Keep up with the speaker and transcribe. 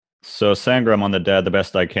So, Sangram on the Dad the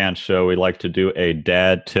Best I Can show, we like to do a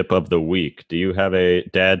dad tip of the week. Do you have a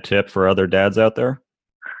dad tip for other dads out there?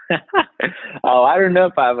 Oh, I don't know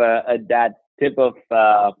if I have a that tip of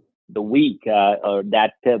the week or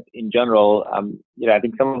that tip in general. I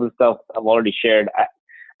think some of the stuff I've already shared.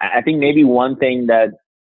 I think maybe one thing that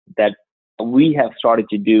we have started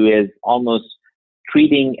to do is almost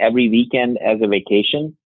treating every weekend as a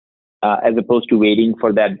vacation, as opposed to waiting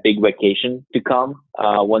for that big vacation to come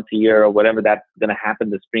once a year or whatever that's going to happen,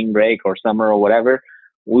 the spring break or summer or whatever.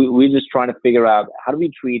 We're just trying to figure out how do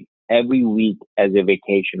we treat every week as a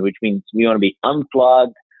vacation, which means we want to be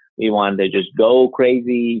unplugged. We want to just go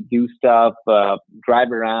crazy, do stuff,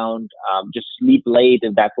 drive around, just sleep late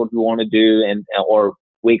if that's what we want to do, and or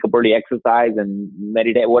wake up early, exercise and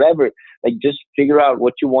meditate, whatever. Like just figure out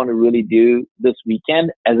what you want to really do this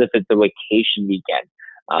weekend as if it's a vacation weekend,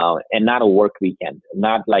 and not a work weekend.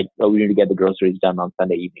 Not like, oh, we need to get the groceries done on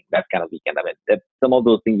Sunday evening. That kind of weekend. I mean, that some of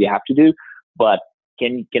those things you have to do, but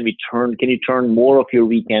can you turn more of your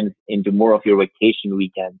weekends into more of your vacation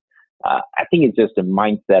weekends? I think it's just a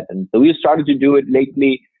mindset, and so we've started to do it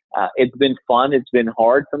lately. It's been fun. It's been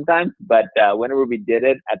hard sometimes, but whenever we did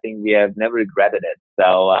it, I think we have never regretted it.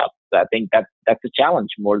 So I think that's a challenge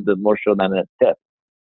more so than a tip.